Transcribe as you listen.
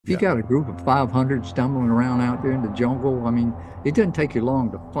If you got a group of 500 stumbling around out there in the jungle, I mean, it doesn't take you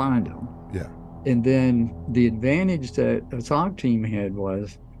long to find them. Yeah. And then the advantage that a SOG team had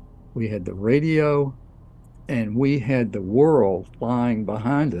was we had the radio and we had the world flying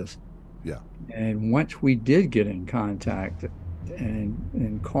behind us. Yeah. And once we did get in contact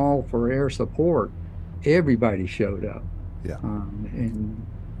and call for air support, everybody showed up. Yeah. And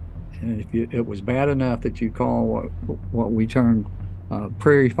if it was bad enough that you call what we termed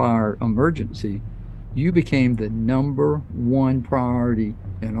prairie fire emergency, you became the #1 priority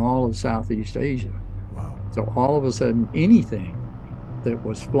in all of Southeast Asia. Wow. So all of a sudden, anything that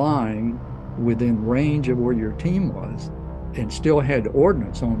was flying within range of where your team was and still had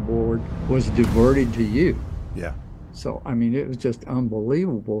ordnance on board was diverted to you. Yeah. So, I mean, it was just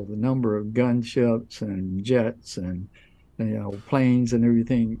unbelievable the number of gunships and jets and, planes and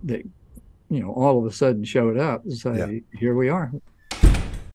everything that, all of a sudden showed up and Yeah. say, here we are.